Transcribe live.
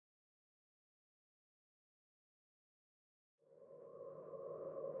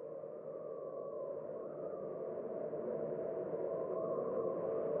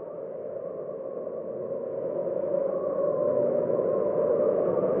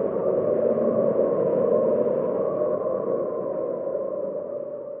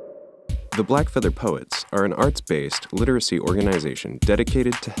The Black Feather Poets are an arts-based literacy organization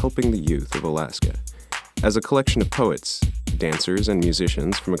dedicated to helping the youth of Alaska. As a collection of poets, dancers, and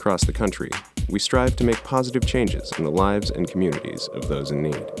musicians from across the country, we strive to make positive changes in the lives and communities of those in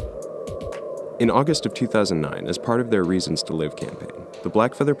need. In August of 2009, as part of their Reasons to Live campaign, the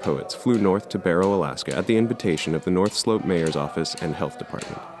Black Feather Poets flew north to Barrow, Alaska at the invitation of the North Slope Mayor's Office and Health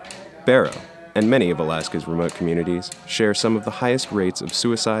Department. Barrow, and many of Alaska's remote communities, share some of the highest rates of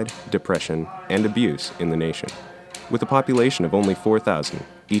suicide, depression, and abuse in the nation. With a population of only 4,000,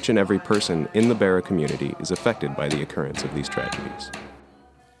 each and every person in the Barrow community is affected by the occurrence of these tragedies.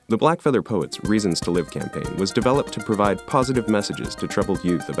 The Black Feather Poets' Reasons to Live campaign was developed to provide positive messages to troubled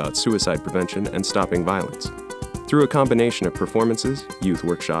youth about suicide prevention and stopping violence. Through a combination of performances, youth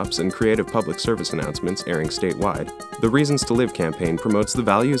workshops, and creative public service announcements airing statewide, the Reasons to Live campaign promotes the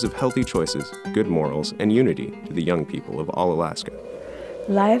values of healthy choices, good morals, and unity to the young people of all Alaska.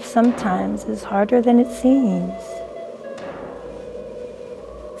 Life sometimes is harder than it seems.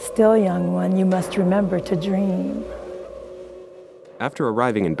 Still, young one, you must remember to dream. After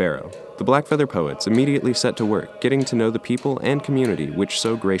arriving in Barrow, the Black Feather Poets immediately set to work getting to know the people and community which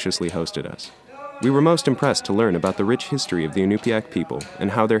so graciously hosted us. We were most impressed to learn about the rich history of the Inupiaq people and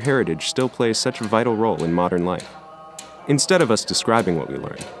how their heritage still plays such a vital role in modern life. Instead of us describing what we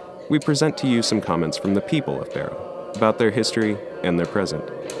learned, we present to you some comments from the people of Barrow about their history and their present,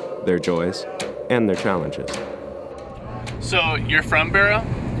 their joys and their challenges. So, you're from Barrow?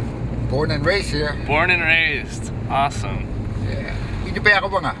 Born and raised here. Born and raised. Awesome. Yeah.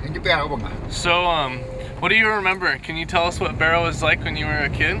 So, what do you remember? Can you tell us what Barrow was like when you were a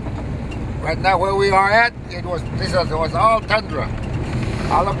kid? Right now, where we are at, it was all tundra.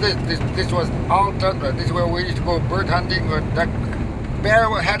 All of this was all tundra. This is where we used to go bird hunting.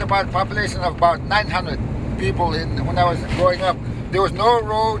 Barrow had about a population of about 900 people when I was growing up. There was no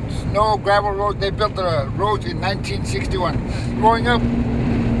roads, no gravel roads. They built the roads in 1961. Growing up,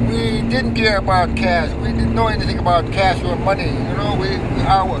 we didn't care about cash. We didn't know anything about cash or money. You know, we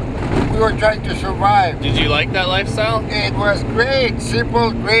were trying to survive. Did you like that lifestyle? It was great,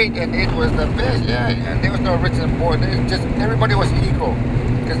 simple, great, and it was the best. Yeah. There was no rich and poor. Everybody was equal,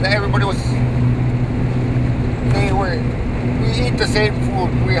 because we eat the same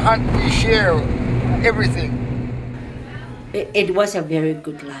food. We hunt, we share everything. It was a very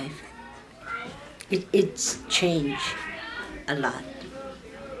good life. It's changed a lot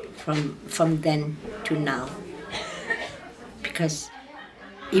from then to now, because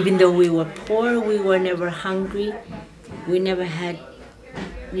even though we were poor, we were never hungry. We never had,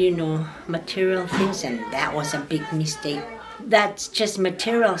 material things, and that was a big mistake. That's just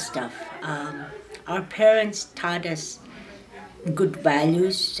material stuff. Our parents taught us good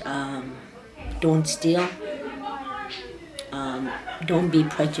values. Don't steal. Don't be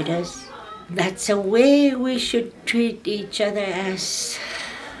prejudiced. That's a way we should treat each other as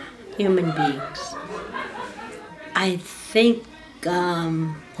human beings. I think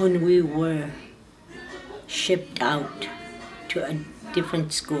when we were shipped out to a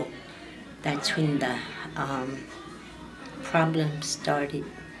different school, that's when the problem started.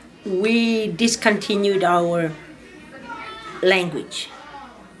 We discontinued our language.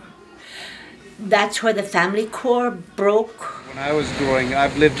 That's where the family core broke. When I was growing,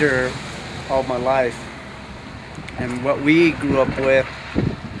 I've lived here all my life, and what we grew up with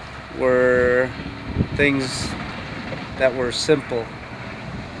were things that were simple.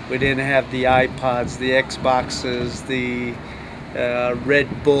 We didn't have the iPods, the Xboxes, the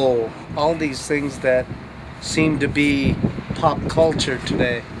Red Bull, all these things that seem to be pop culture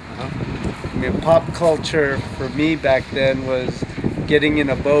today. I mean, pop culture for me back then was getting in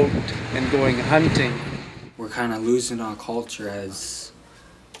a boat and going hunting. We're kind of losing our culture as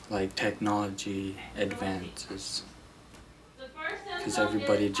technology advances, because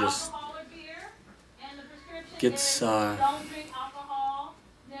everybody just gets zoned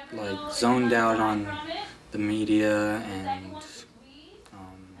out on the media, and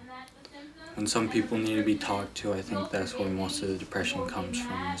when some people need to be talked to, I think that's where most of the depression comes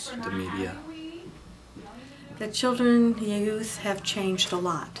from, is the media. The children, the youth have changed a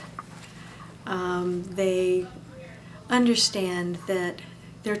lot. They understand that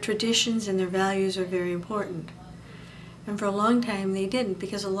their traditions and their values are very important. And for a long time they didn't,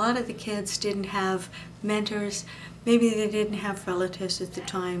 because a lot of the kids didn't have mentors. Maybe they didn't have relatives at the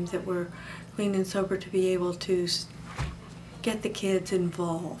time that were clean and sober to be able to get the kids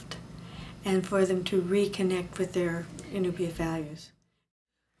involved and for them to reconnect with their Inupiaq values.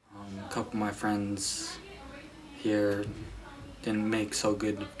 A couple of my friends here didn't make so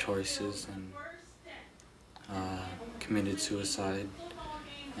good choices and committed suicide.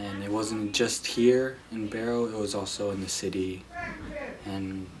 And it wasn't just here in Barrow, it was also in the city.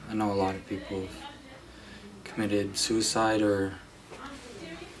 And I know a lot of people have committed suicide or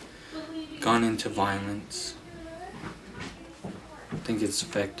gone into violence. I think it's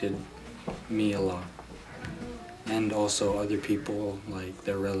affected me a lot. And also other people, like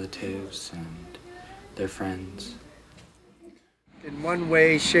their relatives and their friends. In one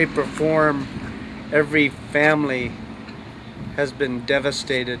way, shape, or form, every family has been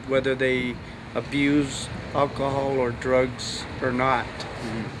devastated, whether they abuse alcohol or drugs or not.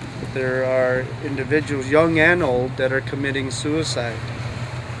 There are individuals, young and old, that are committing suicide.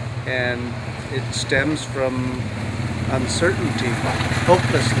 And it stems from uncertainty,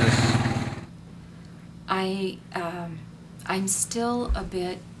 hopelessness. I'm still a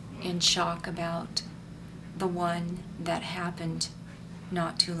bit in shock about the one that happened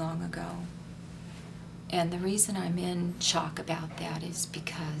not too long ago. And the reason I'm in shock about that is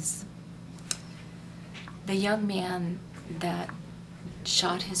because the young man that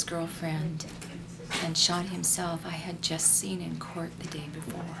shot his girlfriend and shot himself, I had just seen in court the day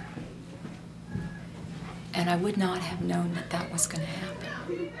before. And I would not have known that that was going to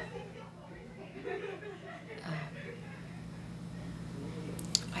happen.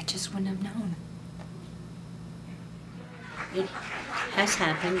 I just wouldn't have known. It has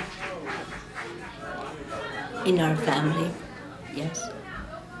happened in our family, yes.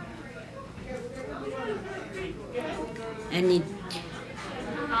 And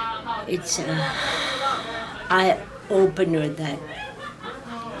it's an eye-opener that,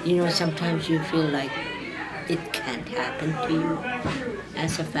 you know, sometimes you feel like it can't happen to you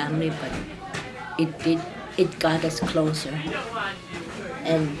as a family, but it did. It got us closer.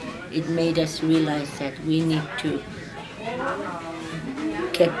 And it made us realize that we need to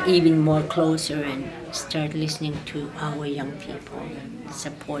get even more closer and start listening to our young people and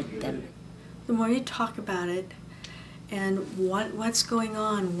support them. The more you talk about it and what's going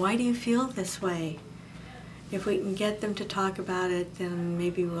on, why do you feel this way? If we can get them to talk about it, then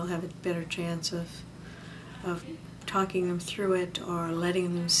maybe we'll have a better chance of talking them through it or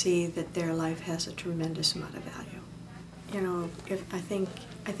letting them see that their life has a tremendous amount of value. You know, I think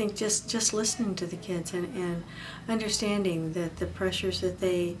just listening to the kids and understanding that the pressures that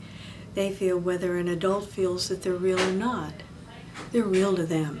they feel, whether an adult feels that they're real or not, they're real to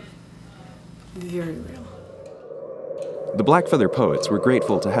them. Very real. The Blackfeather Poets were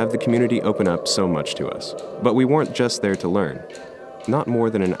grateful to have the community open up so much to us, but we weren't just there to learn. Not more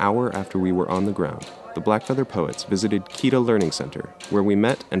than an hour after we were on the ground, the Blackfeather Poets visited Kita Learning Center, where we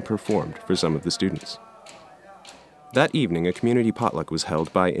met and performed for some of the students. That evening, a community potluck was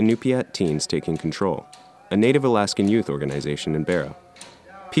held by Inupiat Teens Taking Control, a Native Alaskan youth organization in Barrow.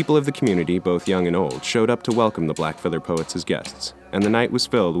 People of the community, both young and old, showed up to welcome the Blackfeather Poets as guests, and the night was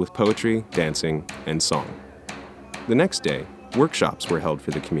filled with poetry, dancing, and song. The next day, workshops were held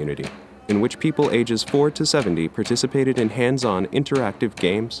for the community, in which people ages 4 to 70 participated in hands-on interactive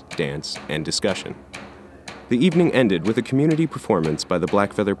games, dance, and discussion. The evening ended with a community performance by the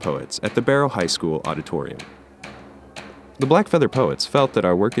Blackfeather Poets at the Barrow High School auditorium. The Blackfeather Poets felt that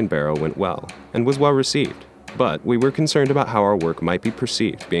our work in Barrow went well and was well received, but we were concerned about how our work might be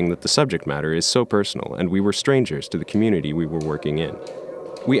perceived, being that the subject matter is so personal and we were strangers to the community we were working in.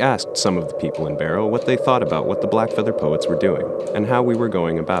 We asked some of the people in Barrow what they thought about what the Blackfeather Poets were doing and how we were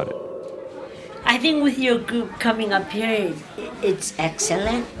going about it. I think with your group coming up here, it's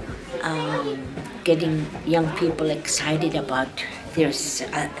excellent. Getting young people excited about there's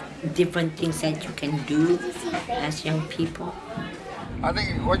different things that you can do as young people. I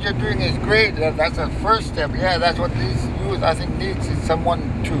think what you're doing is great. That's a first step. Yeah, that's what these youth, I think, needs is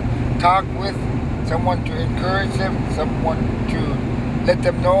someone to talk with, someone to encourage them, someone to let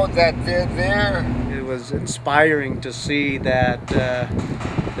them know that they're there. It was inspiring to see that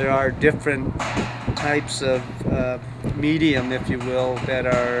there are different types of medium, if you will, that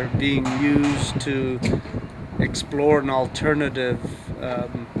are being used to explore an alternative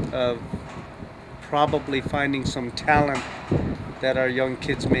of probably finding some talent that our young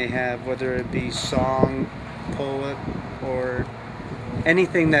kids may have, whether it be song, poet, or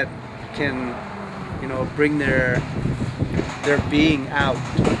anything that can, you know, bring their being out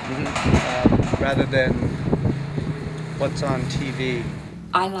rather than what's on TV.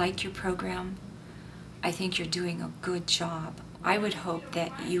 I like your program. I think you're doing a good job. I would hope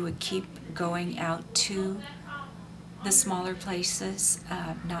that you would keep going out to the smaller places,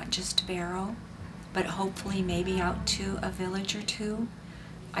 not just Barrow, but hopefully maybe out to a village or two.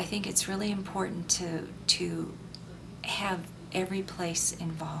 I think it's really important to have every place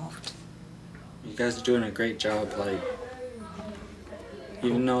involved. You guys are doing a great job, like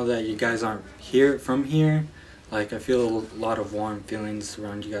even though that you guys aren't here from here, like I feel a lot of warm feelings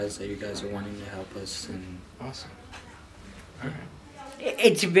around you guys that you guys are wanting to help us. And Awesome. All right.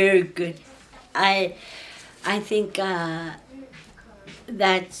 It's very good. I think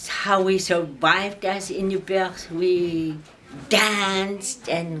that's how we survived as Inupiaq. We danced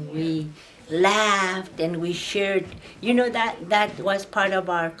and we laughed and we shared. You know, that was part of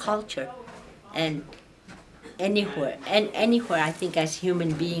our culture. And anywhere, I think as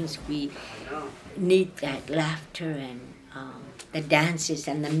human beings we need that laughter and the dances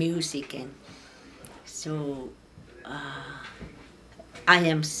and the music. And so I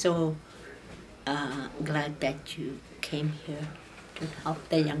am so glad that you came here to help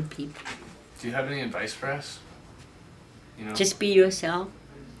the young people. Do you have any advice for us? You know? Just be yourself.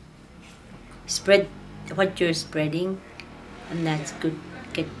 Spread what you're spreading, and that's good.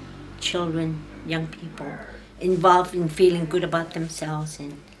 Get children, young people involved in feeling good about themselves,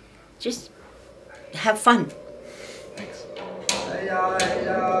 and just have fun. Thanks.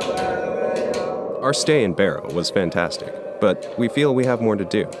 Our stay in Barrow was fantastic, but we feel we have more to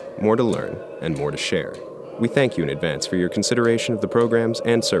do, more to learn, and more to share. We thank you in advance for your consideration of the programs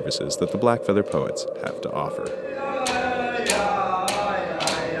and services that the Blackfeather Poets have to offer.